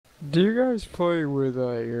Do you guys play with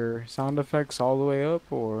your sound effects all the way up,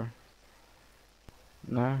 or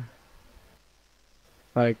no?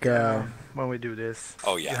 Like, Yeah, when we do this,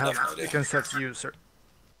 Oh yeah, definitely you do. can set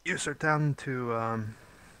user 10 to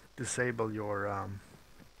disable your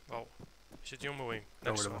Oh, shit, you're moving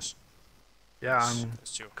over next to the. us. Yeah, Yes, I'm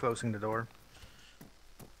that's you. closing the door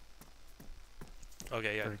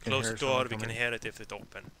Okay, yeah. so you can Close hear the door, someone we can coming. hear it if it's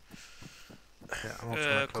open. Yeah, I'm also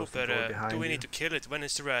gonna close the door Cooper, behind do we you. need to kill it when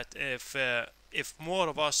it's the rat? If more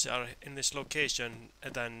of us are in this location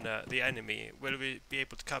than the enemy, will we be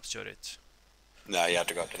able to capture it? No, you have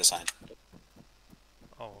to go up to the sign.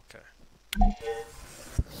 Oh, okay.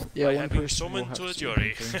 yeah, I one have been person will summoned have to a to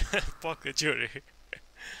jury. enter. Fuck the jury.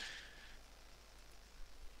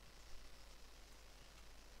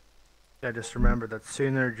 Yeah, just remember that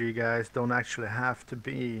synergy guys don't actually have to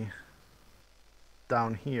be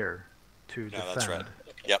down here to No, defend. that's right.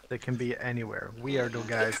 Yep. They can be anywhere. We are the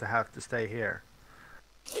guys that have to stay here.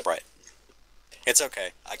 Right. It's okay.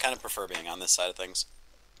 I kind of prefer being on this side of things.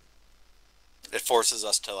 It forces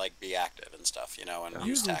us to like be active and stuff, you know, and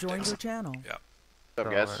use User joined tactics. your channel. Yeah. What's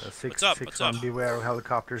up, guys? Six, What's up? six What's one, up? beware of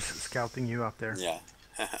helicopters scouting you up there. Yeah.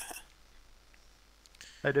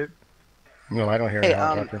 Hey, dude. No, I don't hear Hey, any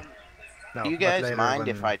helicopter. No, do you but guys later mind when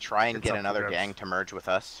if I try and it's get up for another grabs. gang to merge with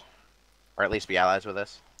us? Or at least be allies with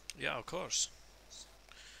us? Yeah, of course.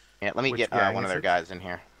 Yeah, let me Which get gang one of is their it? guys in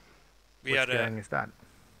here. We Which are gang is that?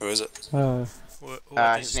 Who is it?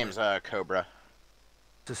 His name's Cobra.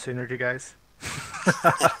 The synergy guys.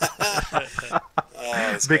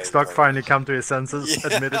 This Big guy's Stock perfect. finally come to his senses,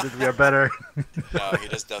 Yeah. admitted that we are better. No, he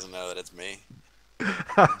just doesn't know that it's me.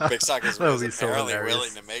 Big Stock is That would be so apparently hilarious.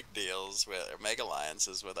 willing to make deals with or make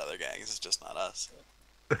alliances with other gangs. It's just not us.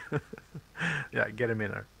 Yeah, get him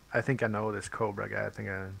in there. I think I know this Cobra guy. I think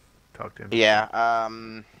I talked to him. Yeah,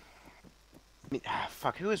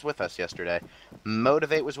 fuck, who was with us yesterday?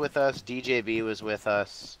 Motivate was with us, DJB was with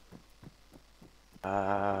us.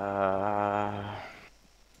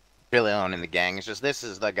 Really alone in the gang. It's just this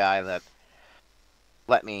is the guy that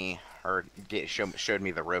let me, or showed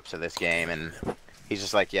me the ropes of this game, and he's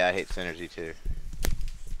just like, yeah, I hate Synergy too.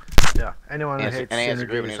 Yeah, anyone who hates And he has a synergy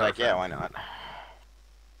group, and is he's our like, yeah, friend. why not?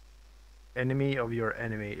 Enemy of your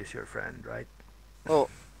enemy is your friend, right? Well,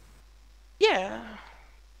 yeah.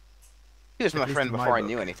 He was At my least friend in my before I book.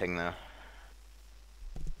 knew anything, though.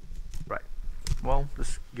 Right. Well,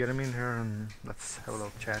 just get him in here and let's have a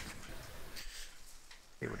little chat.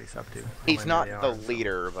 See what he's up to. how He's many not they the are and so.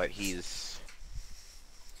 leader, but he's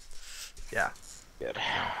Yeah. good.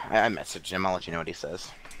 I messaged him. I'll let you know what he says.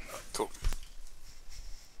 Cool.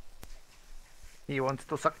 He wants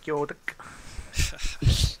to suck your dick.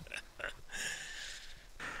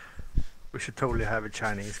 We should totally have a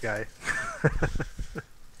Chinese guy.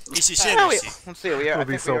 Is he Oh, serious? yeah. Let's see. We It'll I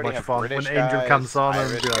be think so we already much have fun British when Angel guys, comes on and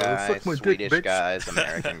Irish be like, guys, "Suck my dick, Swedish bitch." guys,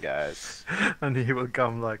 American guys. And he will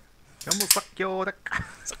come like, I'm gonna suck your dick.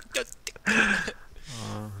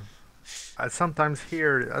 I sometimes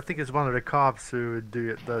hear, I think it's one of the cops who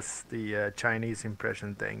does the Chinese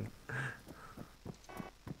impression thing.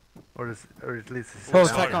 Or at least it's Oh, an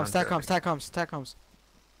stack Altis comms, stack hunter. comms, stack comms, stack comms.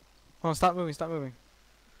 Hold on, stop moving, stop moving.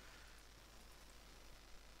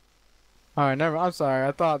 Alright, never. I'm sorry.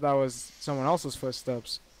 I thought that was someone else's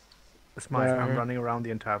footsteps. It's mine. I'm Yeah. running around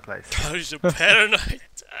the entire place. You're so paranoid.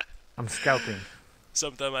 I'm scouting.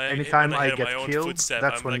 Sometimes Anytime when I hear get my own killed, footstep,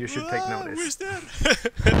 that's I'm when like, you should take "Whoa, notice." Who's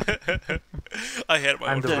there? I hear my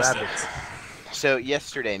I'm own the footstep. rabbit. So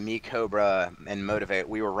yesterday, me, Cobra, and Motivate,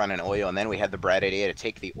 we were running oil, and then we had the bright idea to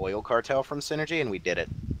take the oil cartel from Synergy, and we did it.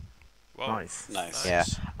 Wow. Nice. Nice. Yeah.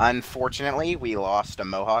 Unfortunately, we lost a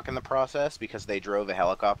Mohawk in the process because they drove a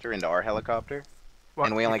helicopter into our helicopter, What,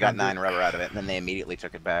 and we you only got can't do- 9 rubber out of it, and then they immediately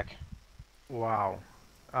took it back. Wow.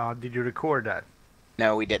 Did you record that?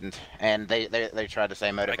 No, we didn't. And they tried to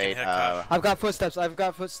say Motivate. hear Kyle. I've got footsteps. I've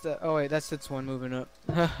got footsteps. Oh wait, that's its one moving up.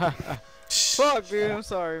 Fuck, dude. I'm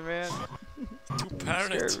sorry, man. Too You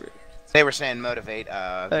paranoid. scared me. They were saying Motivate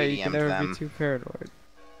Hey, you can VDM'd never them. be too paranoid.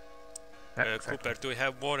 Yeah, exactly. Cooper, do we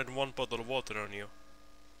have more than one bottle of water on you?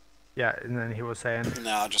 Yeah, and then he was saying,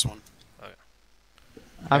 No, just one.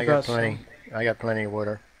 I've I got some. plenty. I got plenty of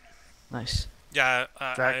water. Nice. Yeah,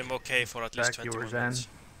 Zach- I'm okay for at least Zach, you 21 were Zen. minutes.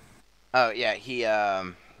 Oh, yeah,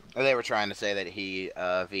 they were trying to say that he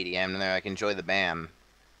VDM'd, and they're like, enjoy the ban.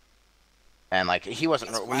 And, like, he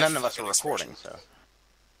wasn't, That's my none of us fucking were recording,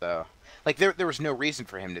 so, like, there was no reason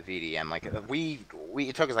for him to VDM. Like,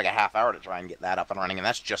 it took us like a half hour to try and get that up and running, and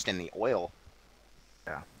that's just in the oil.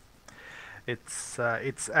 it's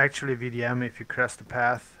actually VDM if you cross the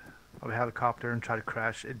path of a helicopter and try to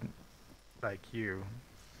crash it, like you.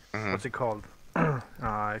 Mhm. What's it called?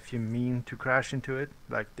 if you mean to crash into it,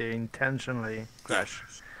 like they intentionally crash,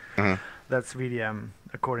 Mhm. that's VDM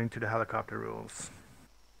according to the helicopter rules.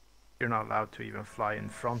 You're not allowed to even fly in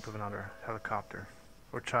front of another helicopter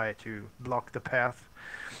or try to block the path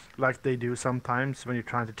like they do sometimes when you're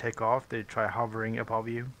trying to take off. They try hovering above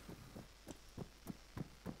you.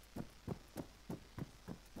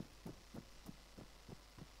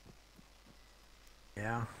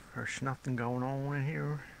 Yeah, there's nothing going on in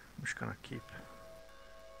here. I'm just gonna keep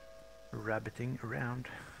rabbiting around.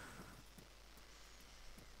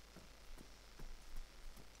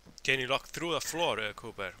 Can you lock through the floor,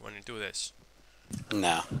 Cooper, when you do this?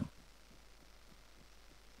 No.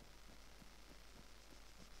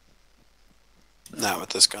 Not with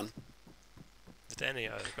this gun. With any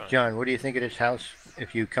other gun? John, what do you think of this house?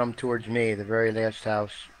 If you come towards me, the very last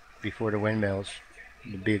house before the windmills,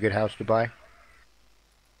 would be a good house to buy?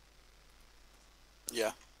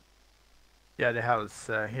 Yeah. Yeah, the house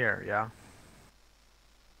here, yeah.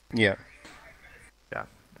 Yeah.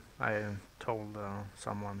 I told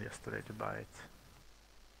someone yesterday to buy it.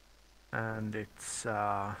 And it's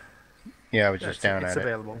Yeah, I was just down it's at it.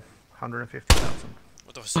 available. 150,000.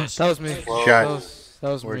 What was this? That was me. Whoa. That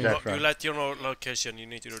was Where's me. that You from? let your location, you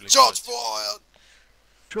need to really Shots close. fired!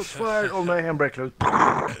 Shots fired! Oh, my handbrake loose.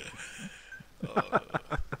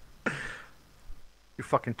 You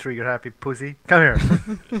fucking trigger happy pussy. Come here.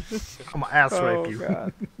 I'm gonna ass rape you.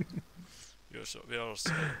 God.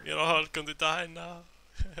 You're all going to die now.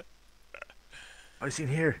 Oh, he's in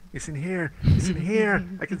here. He's in here. He's in here.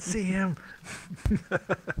 I can see him.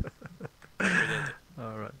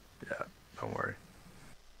 Alright. Yeah, don't worry.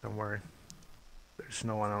 Don't worry. There's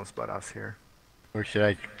no one else but us here. Or should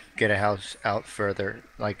I get a house out further,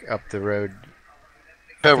 like up the road?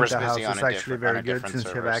 I Cobra's think the house busy on is a actually different, on very a good different since you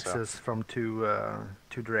have server, so. access from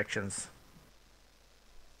two directions.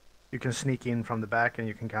 You can sneak in from the back and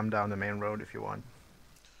you can come down the main road if you want.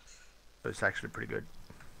 So it's actually pretty good.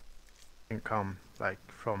 You can come like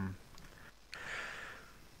from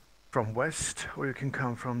west, or you can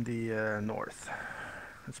come from the north.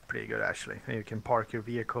 It's pretty good actually. And you can park your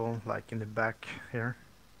vehicle like in the back here.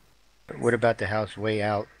 What about the house way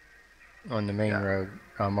out on the main Yeah. road?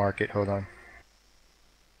 I'll mark it. Hold on.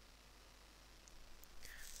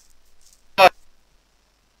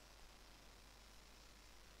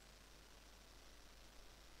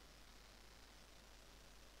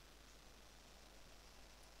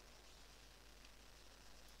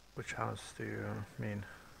 Which house do you mean?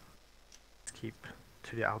 Let's keep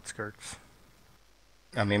to the outskirts.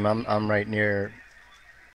 I mean, I'm right near.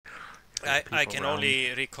 I People can around.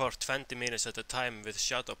 only record 20 minutes at a time with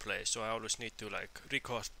shadow play, so I always need to like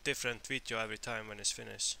record different video every time when it's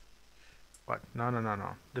finished. What? No.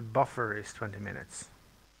 The buffer is 20 minutes.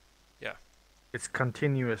 Yeah. It's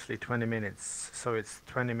continuously 20 minutes, so it's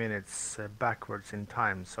 20 minutes backwards in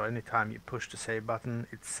time. So anytime you push the save button,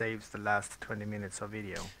 it saves the last 20 minutes of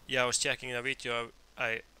video. Yeah, I was checking the video.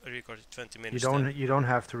 I recorded 20 You minutes. don't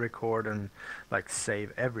have to record and like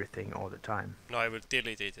save everything all the time. No, I will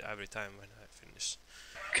delete it every time when I finish.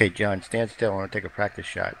 Okay, John, stand still. I want to take a practice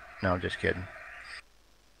shot. No, I'm just kidding.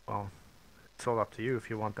 Well, it's all up to you if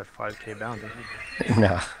you want that 5k bounty.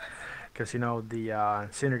 No. Because you know the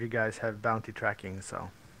Synergy guys have bounty tracking, so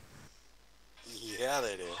Yeah,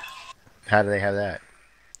 they do. How do they have that?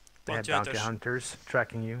 they have Bounty bounty hunters. hunters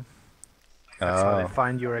tracking you. That's how they Oh.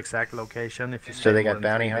 find your exact location. If you So stay they more got than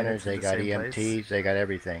bounty 3 hunters, minutes in they the got same place. EMTs, they got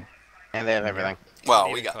everything. And they have everything. Well,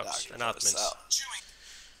 And we even got cops doctors and admins. ourselves.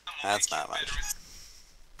 That's not much.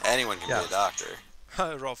 Anyone can Yeah. be a doctor.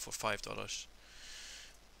 I robbed for $5.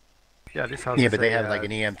 Yeah, this house Yeah, is but they a, have like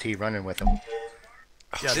an EMT running with them.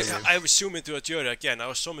 Yeah, they do. I was zooming to a jury again. I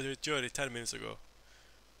was zooming to a jury 10 minutes ago.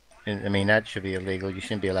 And, I mean, that should be illegal. You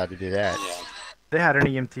shouldn't be allowed to do that. Yeah. They had an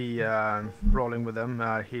EMT rolling with them.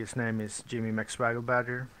 His name is Jimmy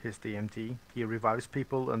McSwagglebatter. He's the EMT. He revives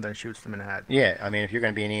people and then shoots them in the head. Yeah, I mean, if you're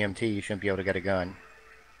going to be an EMT, you shouldn't be able to get a gun.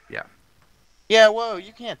 Yeah, whoa,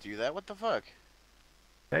 you can't do that. What the fuck?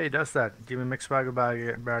 Yeah, he does that. Jimmy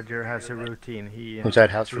McSwagglebatter has a routine. He Was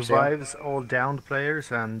that house for sale? revives all downed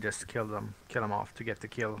players and just kill them off to get the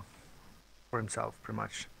kill for himself, pretty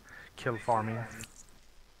much. Kill farming.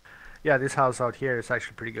 Yeah, this house out here is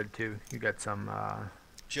actually pretty good too. You get some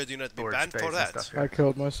Should you not be storage banned space for and that? stuff I here.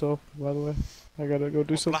 killed myself, by the way. I gotta go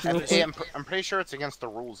do something real black- Hey, quick. I'm pretty sure it's against the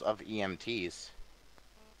rules of EMTs.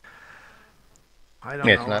 I don't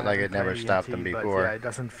Yeah, know. it's not I like haven't it never played stopped EMT, them but before. yeah, it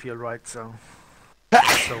doesn't feel right. So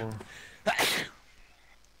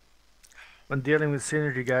when dealing with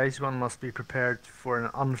Synergy guys, one must be prepared for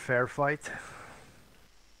an unfair fight.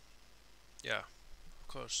 Yeah, of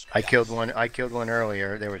course. I killed one. I killed one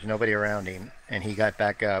earlier. There was nobody around him, and he got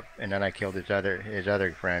back up, and then I killed his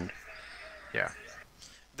other friend. Yeah.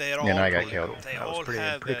 They are And all I got Pretty killed. cool. They That was all pretty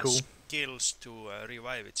have cool. skills to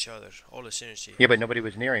revive each other. All the synergy. Yeah, but nobody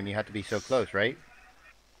was near him. You had to be so close, right?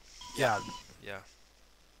 Yeah. Yeah.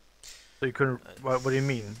 So you couldn't. What do you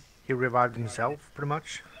mean? He revived himself, pretty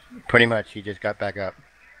much. Pretty much. He just got back up.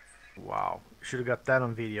 Wow. Should have got that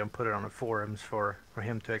on video and put it on the forums for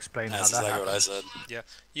him to explain That's how that exactly what I happened. said.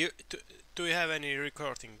 You do you have any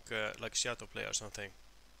recording like Seattle play or something?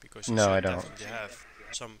 Because you No, should I don't. definitely have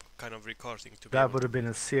some kind of recording to be That able would to. have been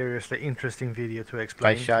a seriously interesting video to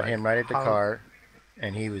explain. I shot like, him right at the how- car,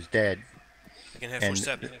 and he was dead. I can have and-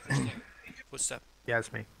 footstep. Footstep. Yeah,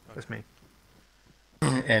 it's me. It's me.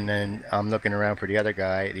 And then I'm looking around for the other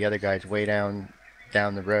guy. The other guy's way down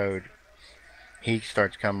the road. He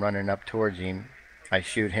starts come running up towards him. I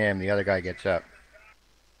shoot him. The other guy gets up.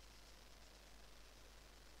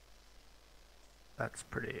 That's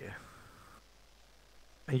pretty.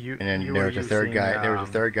 And you. And then you there were was a third using, guy. There was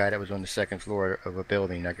a third guy that was on the second floor of a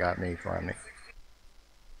building that got me finally.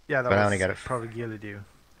 Yeah, that but I was only got a- probably gilded you.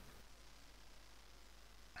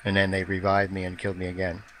 And then they revived me and killed me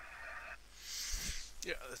again.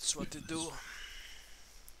 Yeah, that's what they do.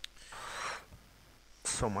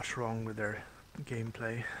 So much wrong with their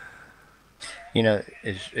gameplay. You know,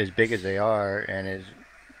 as big as they are, and as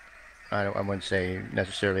I wouldn't say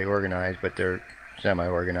necessarily organized, but they're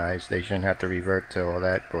semi-organized. They shouldn't have to revert to all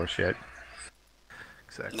that bullshit.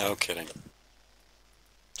 Exactly. No kidding.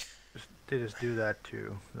 They just do that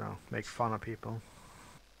to, make fun of people.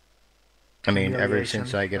 I mean, ever Humiliation,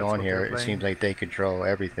 since I get that's on what here, they're it playing. seems like they control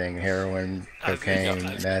everything: heroin, cocaine,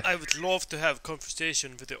 meth. I would love to have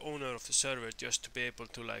conversation with the owner of the server just to be able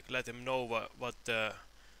to like let him know what the.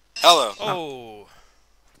 Hello. Oh,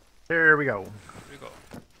 There we go. here we go.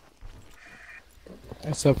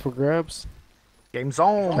 It's up for grabs. Game's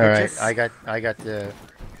on. All right, bitches. I got the,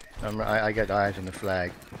 I got eyes on the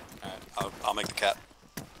flag. Alright, I'll make the cat.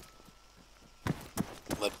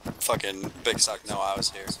 Let fucking Big Sock know I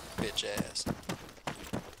was here. Bitch ass.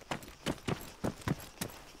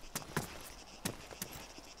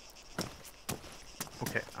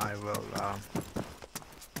 Okay, I will.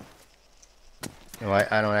 No,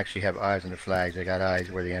 I don't actually have eyes on the flags. I got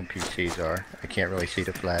eyes where the NPCs are. I can't really see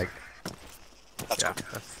the flag. That's Yeah,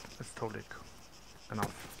 cool. that's totally cool.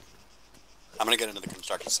 Enough. I'm gonna get into the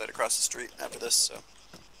construction site across the street after this, so.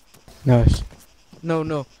 Nice.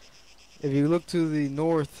 No. If you look to the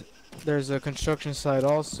north, there's a construction site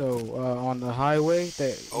also on the highway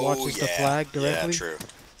that Oh, watches the yeah. flag directly. Yeah, true.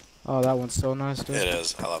 Oh, that one's so nice, dude. It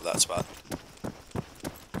is. I love that spot.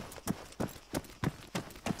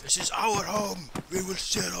 This is our home. We will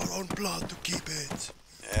shed our own blood to keep it.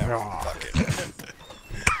 Yeah, Aw. fuck it.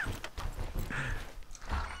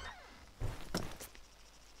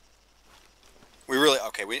 We really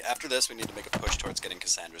okay. After this, we need to make a push towards getting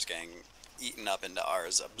Cassandra's gang eaten up into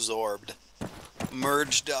ours, absorbed,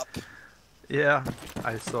 merged up. Yeah,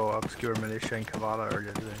 I saw Obscure Militia and Kavala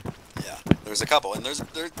earlier today. Yeah, there's a couple, and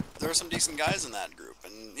there are some decent guys in that group,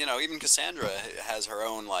 and even Cassandra has her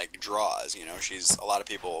own like draws. She's a lot of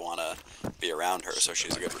people want to be around her, so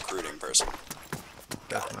she's a good recruiting person.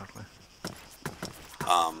 Definitely.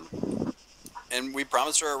 And we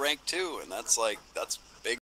promised her a rank 2, and that's